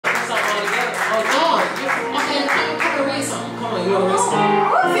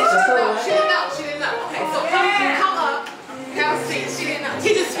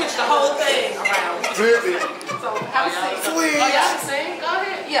I was singing. Oh, y'all was singing? Go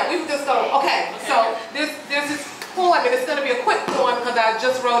ahead. Yeah, we were just going, okay. So there's this poem, and it's going to be a quick poem because I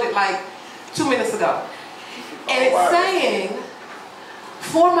just wrote it like 2 minutes ago. And it's saying,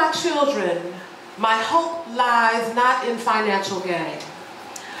 for my children, my hope lies not in financial gain.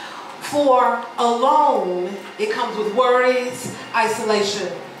 For alone, it comes with worries,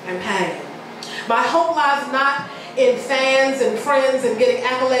 isolation, and pain. My hope lies not in fans and friends and getting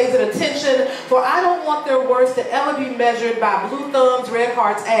accolades and attention, for I don't want their worth to ever be measured by blue thumbs, red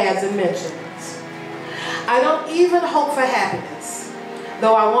hearts, ads, and mentions. I don't even hope for happiness,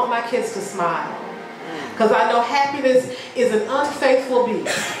 though I want my kids to smile, because I know happiness is an unfaithful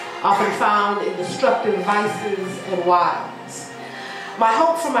beast, often found in destructive vices and wiles. My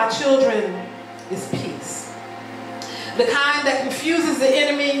hope for my children is peace, the kind that confuses the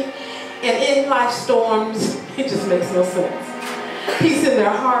enemy, and in life's storms, it just makes no sense. Peace in their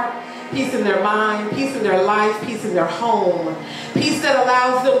heart, peace in their mind, peace in their life, peace in their home. Peace that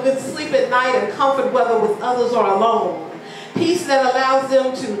allows them good sleep at night and comfort whether with others or alone. Peace that allows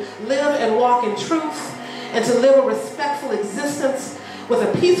them to live and walk in truth and to live a respectful existence with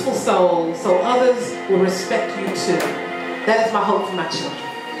a peaceful soul so others will respect you too. That is my hope for my children.